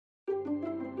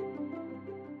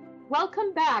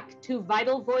Welcome back to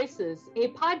Vital Voices, a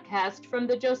podcast from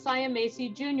the Josiah Macy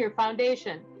Jr.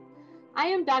 Foundation. I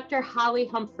am Dr. Holly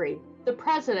Humphrey, the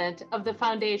president of the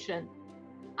foundation.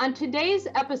 On today's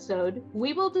episode,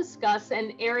 we will discuss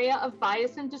an area of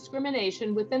bias and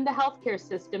discrimination within the healthcare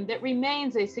system that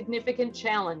remains a significant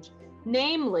challenge,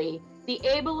 namely the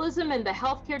ableism and the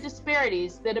healthcare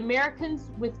disparities that Americans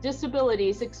with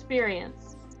disabilities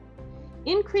experience.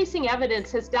 Increasing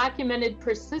evidence has documented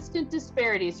persistent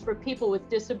disparities for people with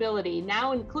disability,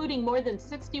 now including more than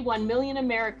 61 million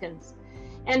Americans.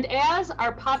 And as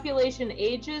our population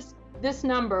ages, this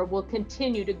number will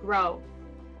continue to grow.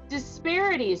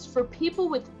 Disparities for people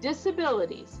with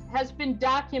disabilities has been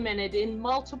documented in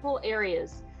multiple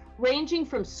areas, ranging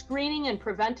from screening and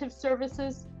preventive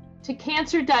services, to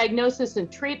cancer diagnosis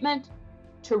and treatment,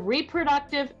 to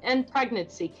reproductive and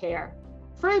pregnancy care.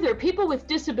 Further, people with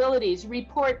disabilities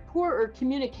report poorer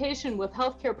communication with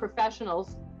healthcare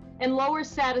professionals and lower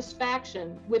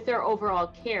satisfaction with their overall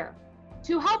care.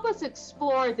 To help us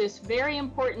explore this very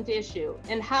important issue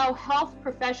and how health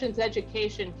professions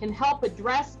education can help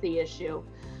address the issue,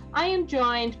 I am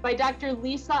joined by Dr.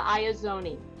 Lisa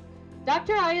Iezzoni.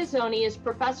 Dr. Iezzoni is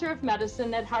professor of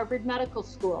medicine at Harvard Medical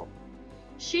School.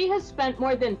 She has spent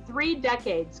more than 3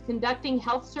 decades conducting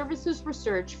health services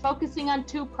research focusing on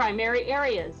 2 primary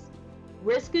areas: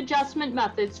 risk adjustment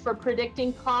methods for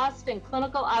predicting cost and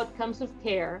clinical outcomes of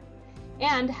care,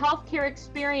 and healthcare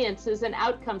experiences and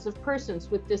outcomes of persons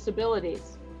with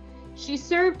disabilities. She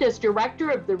served as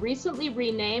director of the recently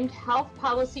renamed Health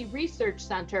Policy Research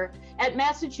Center at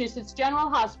Massachusetts General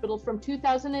Hospital from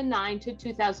 2009 to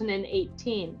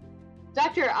 2018.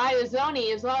 Dr.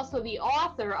 Iezzoni is also the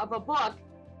author of a book,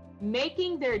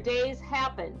 Making Their Days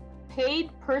Happen: Paid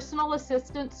Personal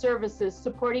Assistant Services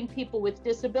Supporting People with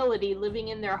Disability Living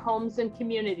in Their Homes and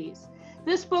Communities.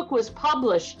 This book was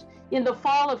published in the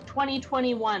fall of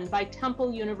 2021 by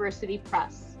Temple University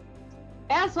Press.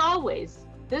 As always,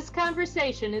 this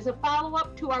conversation is a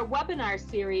follow-up to our webinar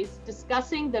series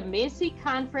discussing the Macy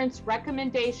Conference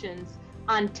recommendations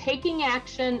on taking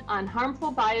action on harmful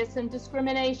bias and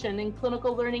discrimination in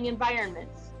clinical learning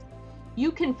environments. You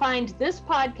can find this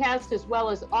podcast as well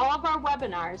as all of our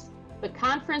webinars, the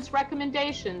conference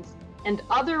recommendations, and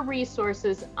other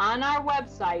resources on our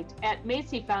website at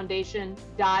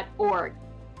macyfoundation.org.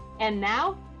 And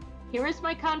now, here is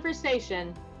my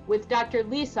conversation with Dr.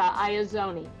 Lisa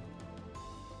Iezzoni.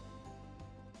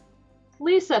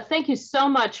 Lisa, thank you so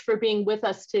much for being with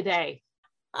us today.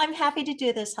 I'm happy to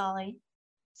do this, Holly.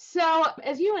 So,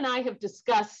 as you and I have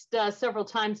discussed several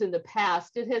times in the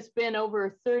past, it has been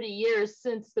over 30 years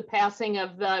since the passing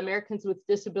of the Americans with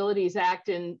Disabilities Act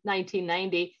in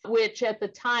 1990, which at the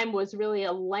time was really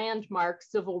a landmark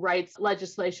civil rights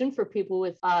legislation for people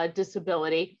with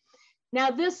disability.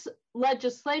 Now, this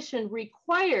legislation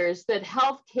requires that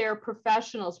healthcare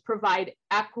professionals provide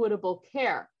equitable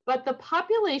care, but the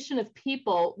population of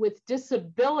people with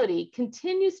disability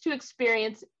continues to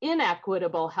experience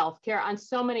inequitable healthcare on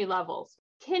so many levels.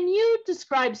 Can you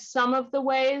describe some of the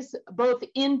ways, both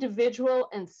individual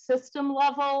and system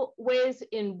level ways,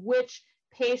 in which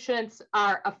patients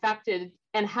are affected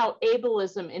and how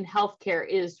ableism in healthcare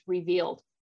is revealed?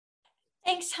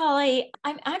 Thanks, Holly.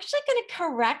 I'm actually going to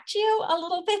correct you a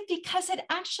little bit because it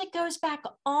actually goes back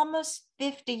almost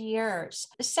 50 years.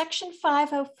 Section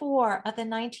 504 of the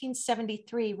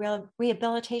 1973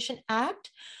 Rehabilitation Act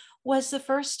was the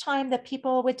first time that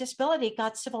people with disability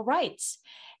got civil rights,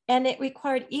 and it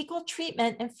required equal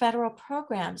treatment in federal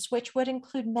programs, which would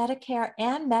include Medicare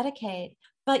and Medicaid.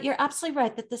 But you're absolutely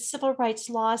right that the civil rights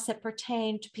laws that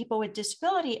pertain to people with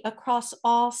disability across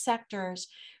all sectors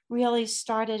really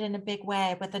started in a big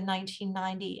way with the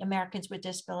 1990 Americans with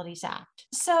Disabilities Act.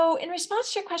 So in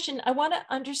response to your question, I want to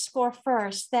underscore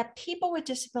first that people with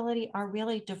disability are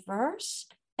really diverse.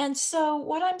 And so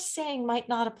what I'm saying might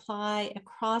not apply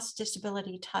across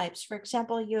disability types. For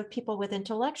example, you have people with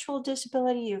intellectual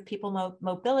disability, you have people with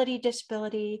mobility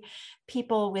disability,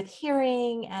 people with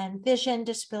hearing and vision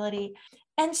disability,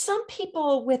 and some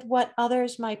people with what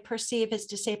others might perceive as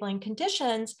disabling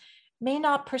conditions may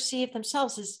not perceive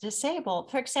themselves as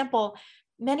disabled. For example,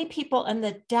 many people in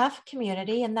the deaf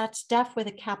community, and that's deaf with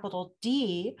a capital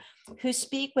D, who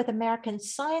speak with American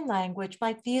Sign Language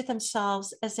might view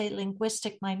themselves as a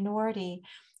linguistic minority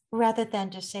rather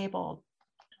than disabled.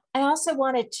 I also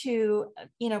wanted to,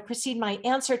 precede my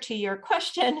answer to your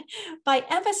question by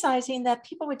emphasizing that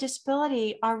people with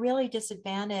disability are really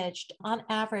disadvantaged on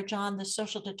average on the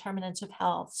social determinants of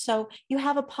health. So you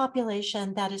have a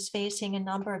population that is facing a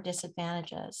number of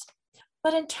disadvantages.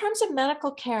 But in terms of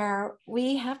medical care,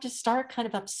 we have to start kind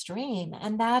of upstream,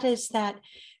 and that is that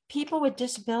people with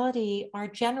disability are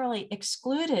generally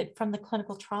excluded from the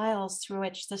clinical trials through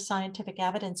which the scientific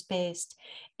evidence base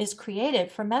is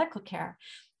created for medical care.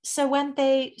 So when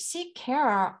they seek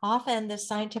care, often the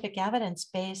scientific evidence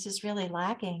base is really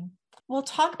lacking. We'll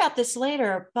talk about this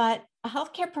later, but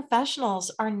healthcare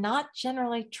professionals are not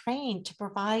generally trained to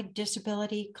provide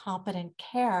disability competent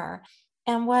care.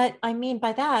 And what I mean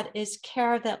by that is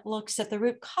care that looks at the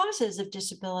root causes of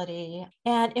disability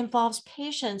and involves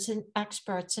patients and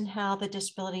experts in how the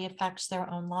disability affects their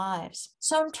own lives.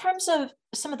 So in terms of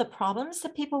some of the problems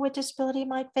that people with disability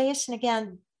might face, and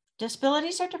again,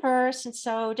 disabilities are diverse, and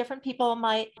so different people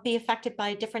might be affected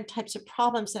by different types of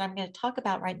problems that I'm going to talk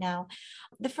about right now.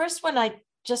 The first one I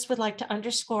just would like to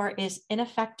underscore is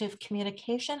ineffective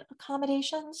communication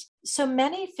accommodations. So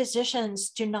many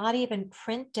physicians do not even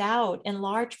print out in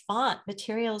large font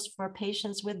materials for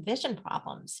patients with vision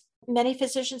problems. Many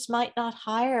physicians might not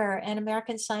hire an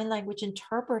American Sign Language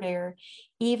interpreter,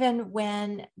 even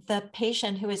when the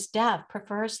patient who is deaf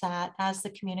prefers that as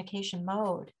the communication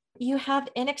mode. You have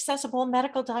inaccessible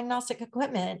medical diagnostic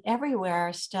equipment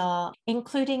everywhere still,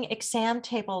 including exam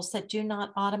tables that do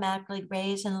not automatically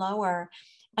raise and lower,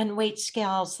 and weight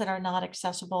scales that are not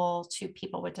accessible to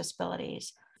people with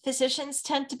disabilities. Physicians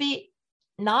tend to be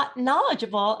not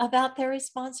knowledgeable about their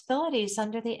responsibilities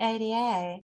under the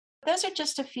ADA. Those are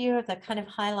just a few of the kind of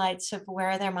highlights of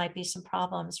where there might be some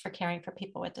problems for caring for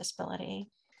people with disability.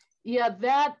 Yeah,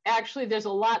 that actually, there's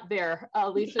a lot there,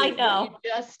 Lisa. I know.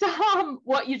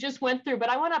 What you just went through, but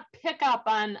I want to pick up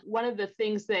on one of the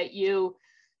things that you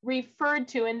referred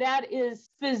to, and that is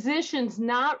physicians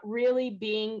not really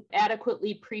being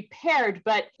adequately prepared.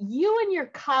 But you and your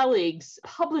colleagues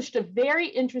published a very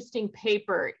interesting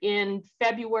paper in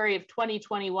February of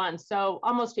 2021, so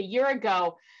almost a year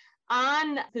ago,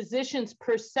 on physicians'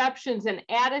 perceptions and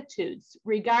attitudes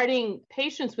regarding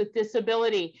patients with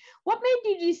disability. What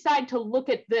made you decide to look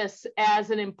at this as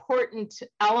an important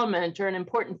element or an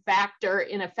important factor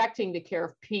in affecting the care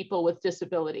of people with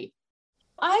disability?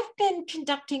 I've been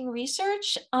conducting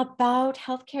research about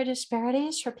healthcare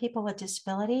disparities for people with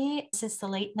disability since the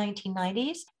late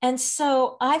 1990s. And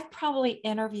so I've probably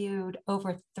interviewed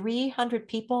over 300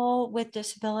 people with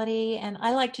disability, and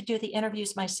I like to do the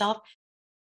interviews myself.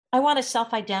 I want to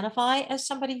self-identify as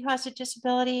somebody who has a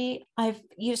disability. I've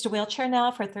used a wheelchair now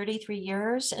for 33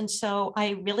 years. And so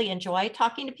I really enjoy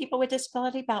talking to people with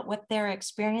disability about what their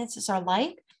experiences are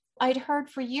like. I'd heard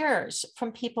for years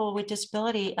from people with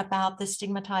disability about the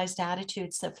stigmatized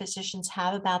attitudes that physicians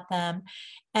have about them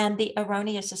and the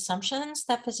erroneous assumptions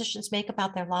that physicians make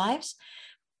about their lives.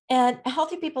 And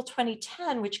Healthy People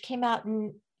 2010, which came out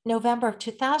in November of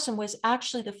 2000, was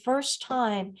actually the first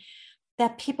time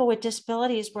that people with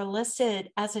disabilities were listed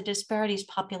as a disparities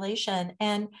population.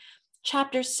 And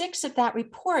chapter 6 of that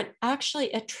report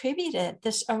actually attributed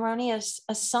this erroneous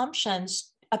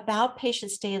assumptions about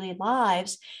patients' daily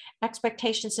lives,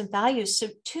 expectations and values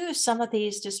to some of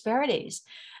these disparities,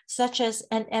 such as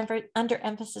an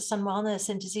underemphasis on wellness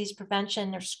and disease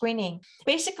prevention or screening.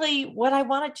 Basically, what I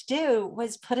wanted to do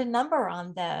was put a number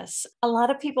on this. A lot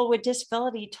of people with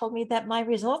disability told me that my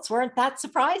results weren't that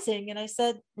surprising. And I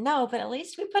said, no, but at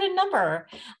least we put a number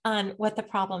on what the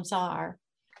problems are.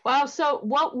 Wow. So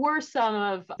what were some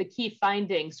of the key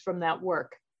findings from that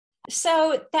work?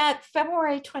 So that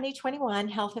February 2021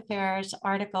 Health Affairs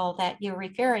article that you're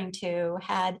referring to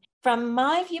had, from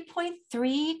my viewpoint,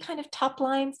 3 kind of top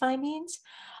line findings.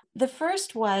 The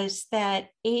first was that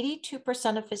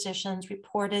 82% of physicians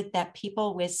reported that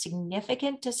people with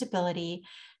significant disability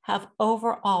have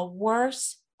overall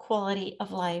worse quality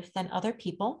of life than other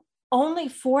people. Only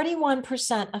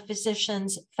 41% of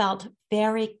physicians felt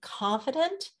very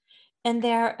confident and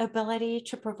their ability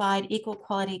to provide equal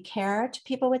quality care to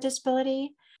people with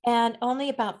disability. And only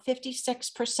about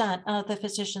 56% of the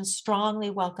physicians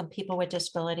strongly welcome people with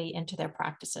disability into their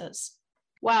practices.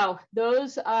 Wow,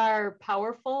 those are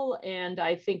powerful and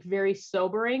I think very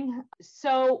sobering.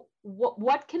 So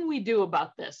what can we do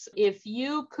about this? If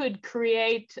you could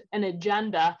create an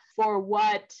agenda for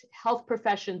what health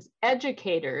professions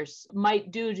educators might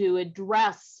do to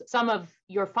address some of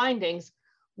your findings,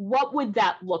 what would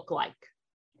that look like?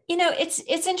 You know, it's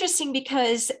interesting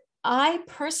because I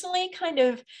personally kind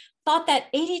of thought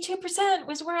that 82%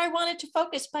 was where I wanted to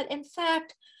focus. But in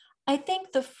fact, I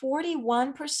think the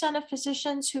 41% of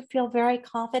physicians who feel very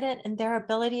confident in their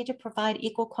ability to provide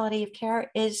equal quality of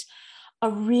care is a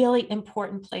really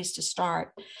important place to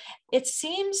start. It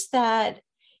seems that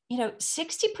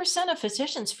 60% of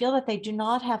physicians feel that they do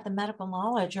not have the medical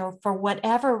knowledge or for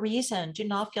whatever reason do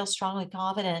not feel strongly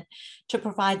confident to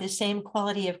provide the same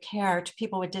quality of care to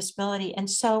people with disability. And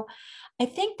so I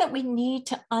think that we need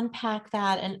to unpack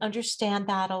that and understand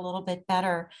that a little bit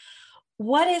better.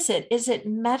 What is it? Is it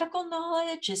medical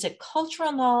knowledge? Is it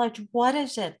cultural knowledge? What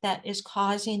is it that is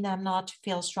causing them not to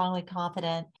feel strongly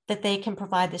confident that they can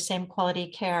provide the same quality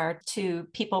care to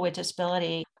people with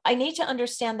disability? I need to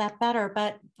understand that better.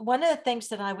 But one of the things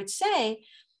that I would say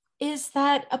is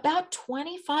that about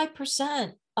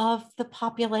 25% of the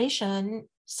population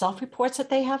self-reports that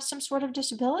they have some sort of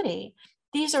disability.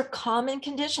 These are common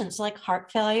conditions like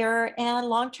heart failure and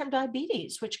long-term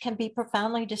diabetes, which can be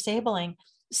profoundly disabling.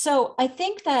 So I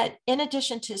think that in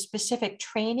addition to specific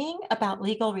training about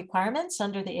legal requirements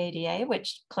under the ADA,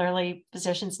 which clearly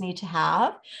physicians need to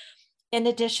have, in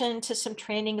addition to some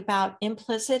training about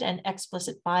implicit and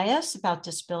explicit bias about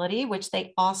disability, which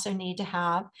they also need to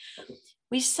have,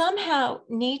 we somehow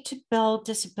need to build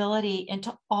disability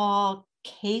into all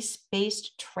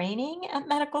case-based training at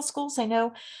medical schools. I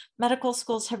know medical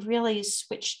schools have really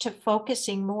switched to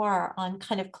focusing more on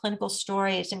kind of clinical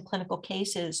stories and clinical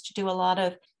cases to do a lot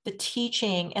of the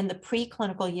teaching and the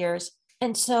preclinical years.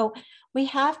 And so we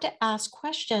have to ask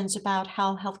questions about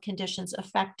how health conditions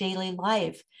affect daily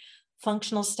life,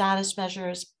 functional status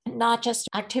measures, not just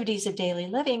activities of daily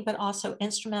living, but also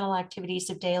instrumental activities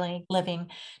of daily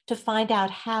living to find out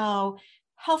how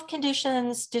health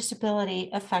conditions, disability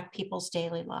affect people's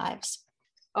daily lives.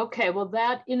 Okay, well,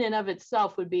 that in and of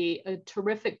itself would be a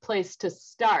terrific place to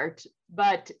start.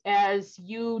 But as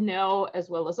you know, as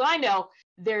well as I know,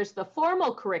 there's the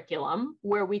formal curriculum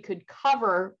where we could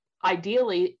cover,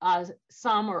 ideally,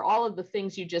 some or all of the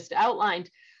things you just outlined.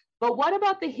 But what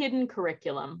about the hidden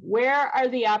curriculum? Where are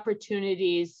the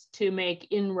opportunities to make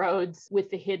inroads with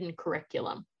the hidden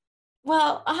curriculum?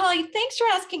 Well, Holly, thanks for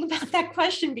asking about that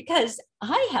question because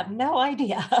I have no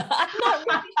idea. I'm not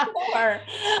really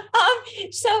sure.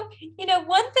 So,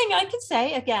 one thing I can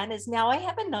say again is now I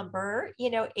have a number,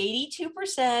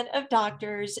 82% of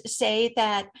doctors say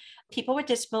that people with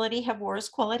disability have worse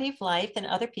quality of life than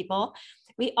other people.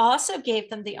 We also gave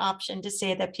them the option to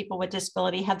say that people with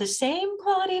disability have the same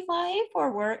quality of life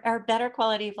or better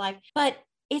quality of life. But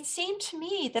it seemed to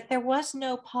me that there was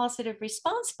no positive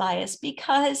response bias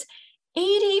because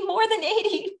more than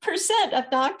 80% of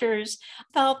doctors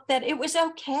felt that it was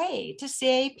okay to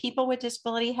say people with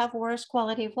disability have worse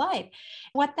quality of life.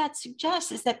 What that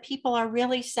suggests is that people are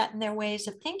really set in their ways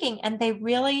of thinking, and they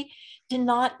really did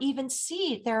not even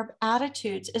see their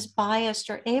attitudes as biased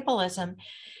or ableism.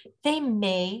 They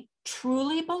may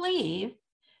truly believe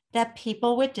that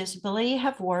people with disability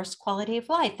have worse quality of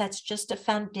life. That's just a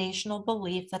foundational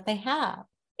belief that they have.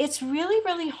 It's really,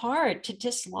 really hard to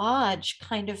dislodge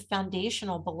kind of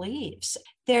foundational beliefs.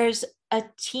 There's a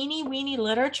teeny weeny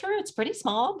literature, it's pretty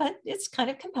small, but it's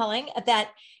kind of compelling, that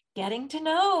getting to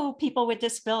know people with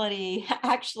disability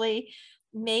actually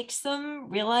makes them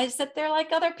realize that they're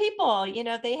like other people.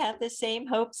 They have the same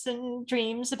hopes and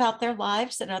dreams about their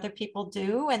lives that other people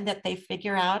do, and that they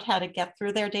figure out how to get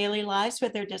through their daily lives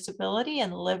with their disability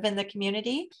and live in the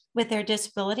community with their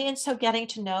disability. And so getting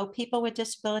to know people with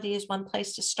disability is one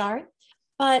place to start.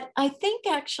 But I think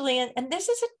actually, and this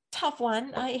is a tough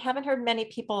one, I haven't heard many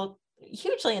people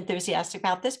hugely enthusiastic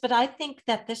about this, but I think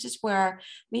that this is where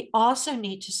we also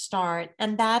need to start,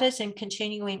 and that is in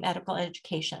continuing medical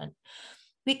education.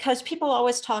 Because people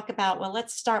always talk about, well,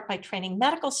 let's start by training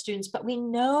medical students, but we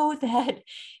know that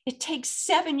it takes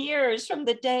 7 years from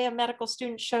the day a medical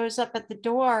student shows up at the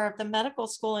door of the medical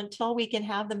school until we can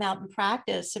have them out in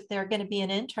practice if they're going to be an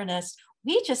internist.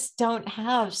 We just don't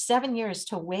have 7 years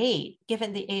to wait,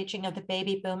 given the aging of the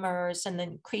baby boomers and the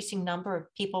increasing number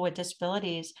of people with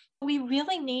disabilities. We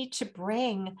really need to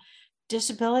bring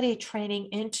disability training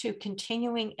into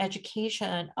continuing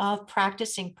education of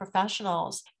practicing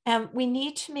professionals. And we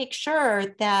need to make sure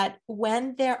that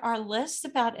when there are lists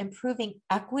about improving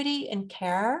equity in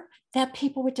care, that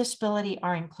people with disability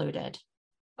are included.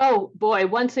 Oh boy,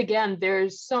 once again,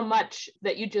 there's so much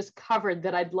that you just covered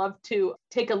that I'd love to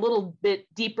take a little bit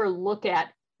deeper look at.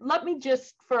 Let me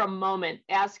just for a moment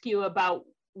ask you about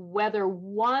whether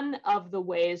one of the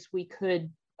ways we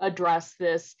could address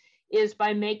this is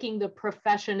by making the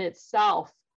profession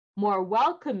itself more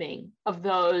welcoming of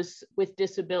those with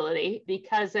disability,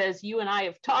 because as you and I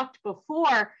have talked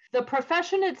before, the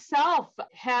profession itself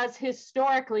has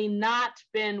historically not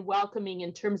been welcoming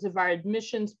in terms of our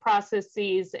admissions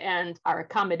processes and our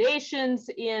accommodations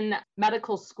in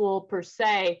medical school per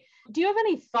se. Do you have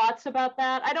any thoughts about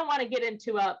that? I don't want to get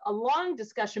into a long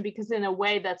discussion because in a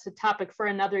way that's a topic for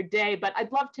another day, but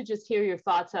I'd love to just hear your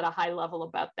thoughts at a high level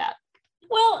about that.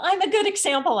 Well, I'm a good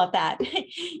example of that.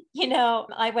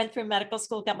 I went through medical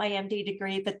school, got my MD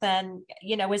degree, but then,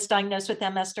 was diagnosed with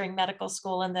MS during medical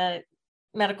school in the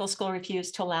medical school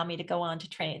refused to allow me to go on to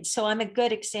train. So I'm a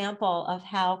good example of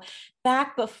how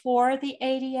back before the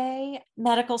ADA,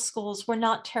 medical schools were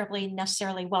not terribly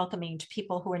necessarily welcoming to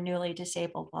people who were newly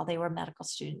disabled while they were medical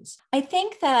students. I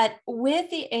think that with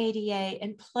the ADA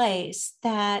in place,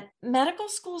 that medical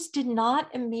schools did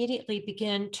not immediately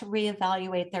begin to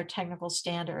reevaluate their technical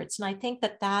standards. And I think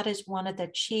that that is one of the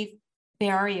chief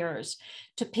barriers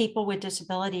to people with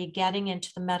disability getting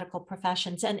into the medical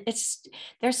professions. And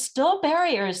there's still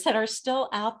barriers that are still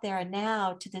out there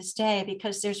now to this day,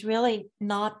 because there's really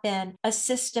not been a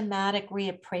systematic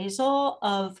reappraisal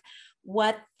of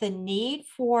what the need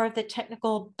for the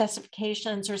technical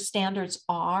specifications or standards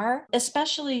are,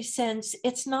 especially since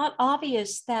it's not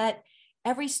obvious that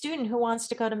every student who wants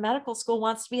to go to medical school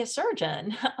wants to be a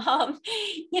surgeon,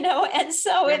 and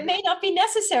so it may not be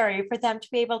necessary for them to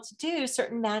be able to do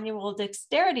certain manual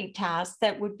dexterity tasks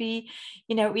that would be,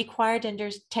 required under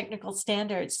technical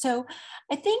standards. So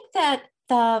I think that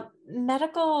the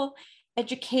medical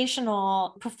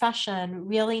educational profession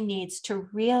really needs to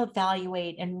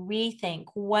reevaluate and rethink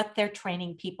what they're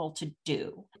training people to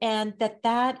do. And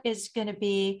that is going to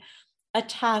be a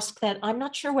task that I'm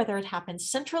not sure whether it happens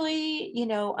centrally,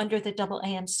 under the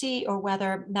AAMC, or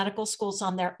whether medical schools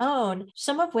on their own,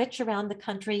 some of which around the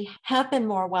country have been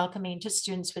more welcoming to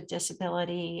students with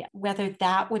disability, whether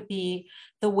that would be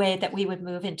the way that we would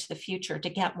move into the future to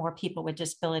get more people with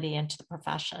disability into the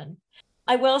profession.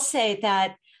 I will say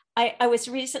that I was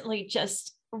recently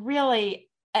just really,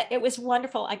 it was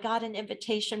wonderful. I got an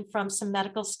invitation from some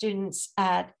medical students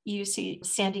at UC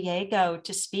San Diego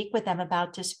to speak with them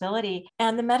about disability.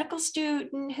 And the medical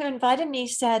student who invited me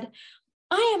said,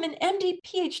 I am an MD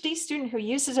PhD student who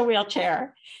uses a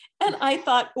wheelchair. And I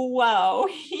thought, whoa,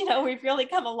 we've really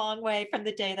come a long way from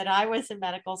the day that I was in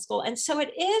medical school. And so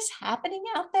it is happening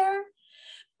out there,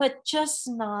 but just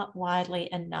not widely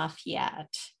enough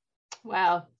yet.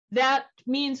 Wow. That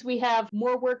means we have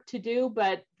more work to do,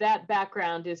 but that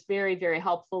background is very, very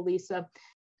helpful, Lisa.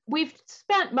 We've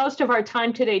spent most of our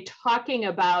time today talking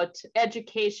about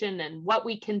education and what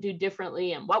we can do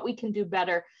differently and what we can do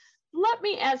better. Let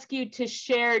me ask you to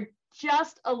share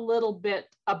just a little bit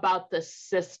about the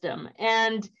system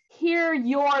and hear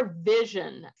your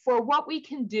vision for what we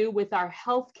can do with our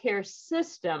healthcare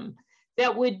system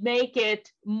that would make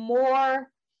it more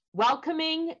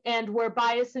welcoming and where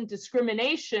bias and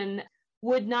discrimination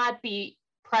would not be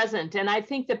present. And I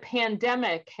think the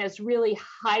pandemic has really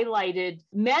highlighted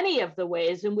many of the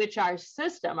ways in which our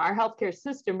system, our healthcare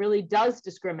system, really does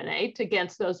discriminate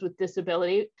against those with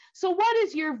disability. So what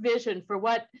is your vision for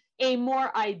what a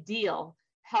more ideal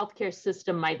healthcare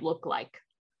system might look like?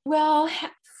 Well,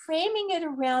 framing it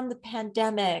around the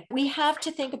pandemic, we have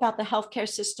to think about the healthcare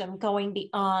system going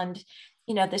beyond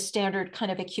the standard kind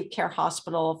of acute care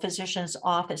hospital physicians'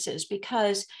 offices,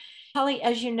 because Holly,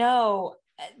 as you know,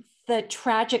 the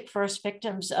tragic first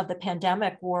victims of the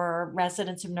pandemic were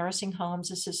residents of nursing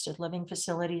homes, assisted living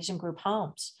facilities, and group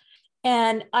homes.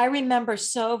 And I remember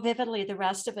so vividly the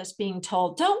rest of us being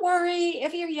told, don't worry,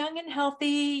 if you're young and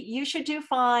healthy, you should do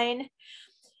fine.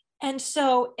 And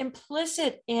so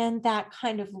implicit in that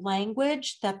kind of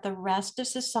language that the rest of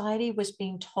society was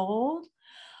being told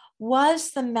was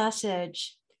the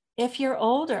message, if you're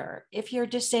older, if you're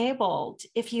disabled,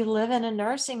 if you live in a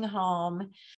nursing home,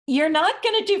 you're not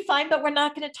going to do fine, but we're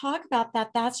not going to talk about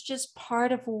that. That's just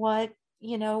part of what,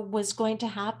 was going to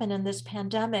happen in this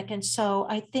pandemic. And so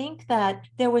I think that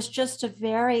there was just a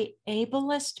very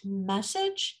ableist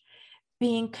message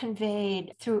being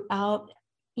conveyed throughout.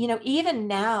 Even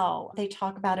now they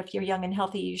talk about if you're young and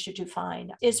healthy, you should do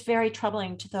fine. It's very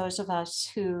troubling to those of us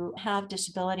who have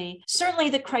disability. Certainly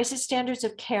the crisis standards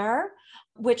of care,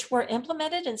 which were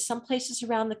implemented in some places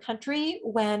around the country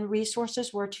when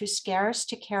resources were too scarce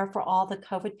to care for all the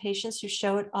COVID patients who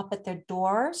showed up at their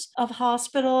doors of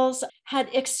hospitals, had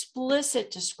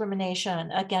explicit discrimination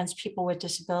against people with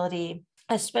disability,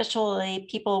 especially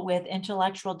people with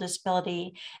intellectual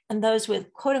disability and those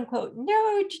with quote unquote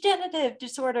neurodegenerative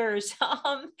disorders.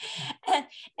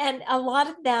 And a lot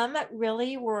of them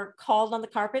really were called on the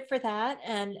carpet for that.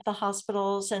 And the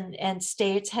hospitals and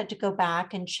states had to go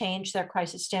back and change their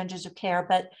crisis standards of care.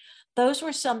 But those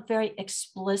were some very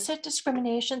explicit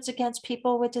discriminations against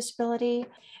people with disability.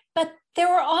 But there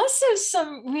were also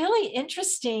some really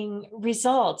interesting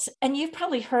results. And you've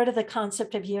probably heard of the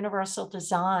concept of universal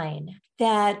design,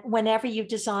 that whenever you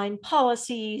design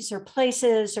policies or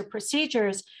places or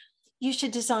procedures, you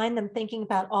should design them thinking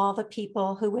about all the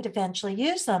people who would eventually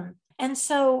use them. And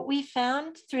so we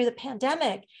found through the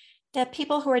pandemic that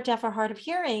people who are deaf or hard of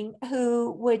hearing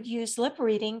who would use lip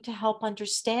reading to help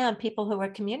understand people who are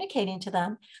communicating to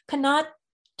them could not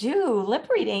do lip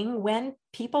reading when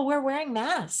people were wearing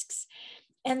masks.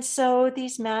 And so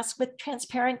these masks with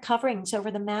transparent coverings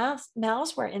over the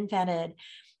mouths were invented.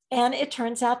 And it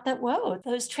turns out that, whoa,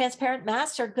 those transparent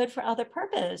masks are good for other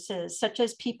purposes, such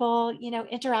as people,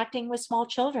 interacting with small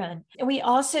children. And we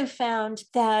also found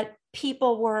that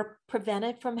people were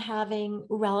prevented from having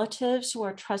relatives who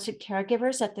are trusted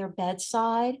caregivers at their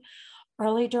bedside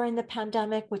early during the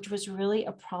pandemic, which was really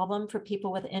a problem for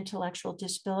people with intellectual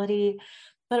disability.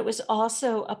 But it was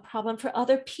also a problem for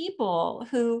other people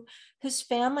whose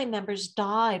family members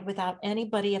died without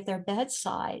anybody at their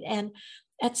bedside. And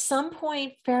at some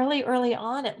point, fairly early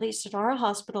on, at least at our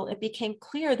hospital, it became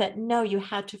clear that no, you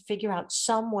had to figure out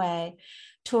some way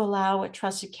to allow a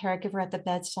trusted caregiver at the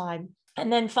bedside.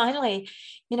 And then finally,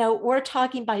 we're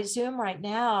talking by Zoom right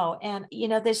now, and,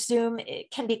 this Zoom,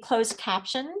 it can be closed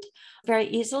captioned very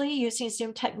easily using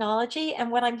Zoom technology.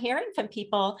 And what I'm hearing from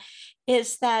people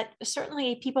is that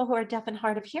certainly people who are deaf and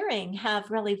hard of hearing have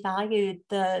really valued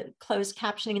the closed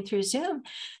captioning through Zoom,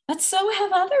 but so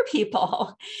have other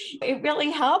people. It really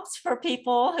helps for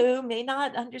people who may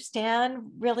not understand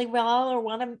really well or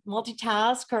want to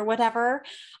multitask or whatever,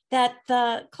 that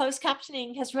the closed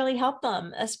captioning has really helped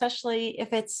them, especially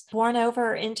if it's borne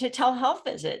over into telehealth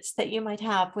visits that you might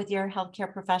have with your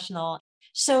healthcare professional.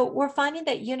 So we're finding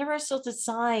that universal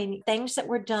design, things that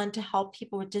were done to help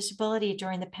people with disability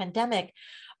during the pandemic,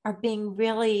 are being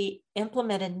really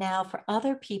implemented now for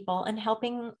other people and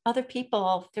helping other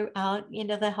people throughout,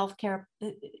 the healthcare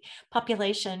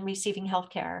population receiving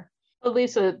healthcare. Well,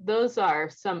 Lisa, those are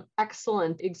some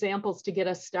excellent examples to get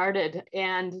us started.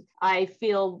 And I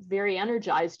feel very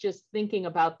energized just thinking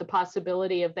about the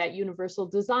possibility of that universal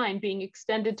design being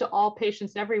extended to all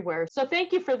patients everywhere. So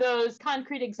thank you for those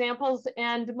concrete examples.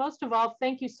 And most of all,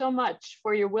 thank you so much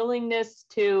for your willingness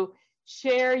to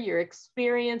share your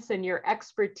experience and your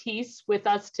expertise with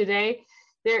us today.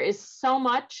 There is so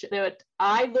much that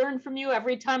I learn from you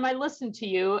every time I listen to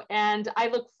you, and I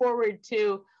look forward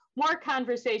to more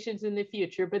conversations in the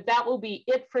future, but that will be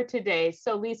it for today.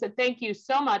 So Lisa, thank you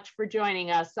so much for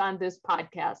joining us on this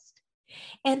podcast.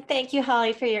 And thank you,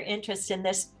 Holly, for your interest in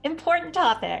this important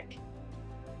topic.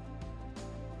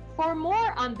 For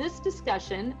more on this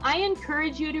discussion, I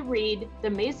encourage you to read the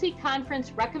Macy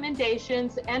Conference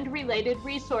recommendations and related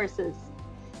resources.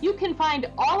 You can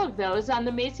find all of those on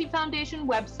the Macy Foundation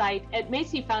website at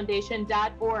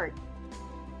macyfoundation.org.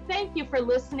 Thank you for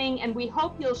listening, and we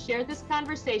hope you'll share this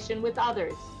conversation with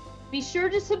others. Be sure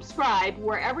to subscribe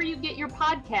wherever you get your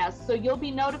podcasts so you'll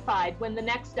be notified when the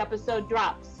next episode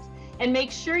drops. And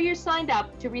make sure you're signed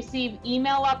up to receive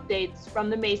email updates from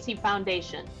the Macy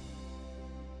Foundation.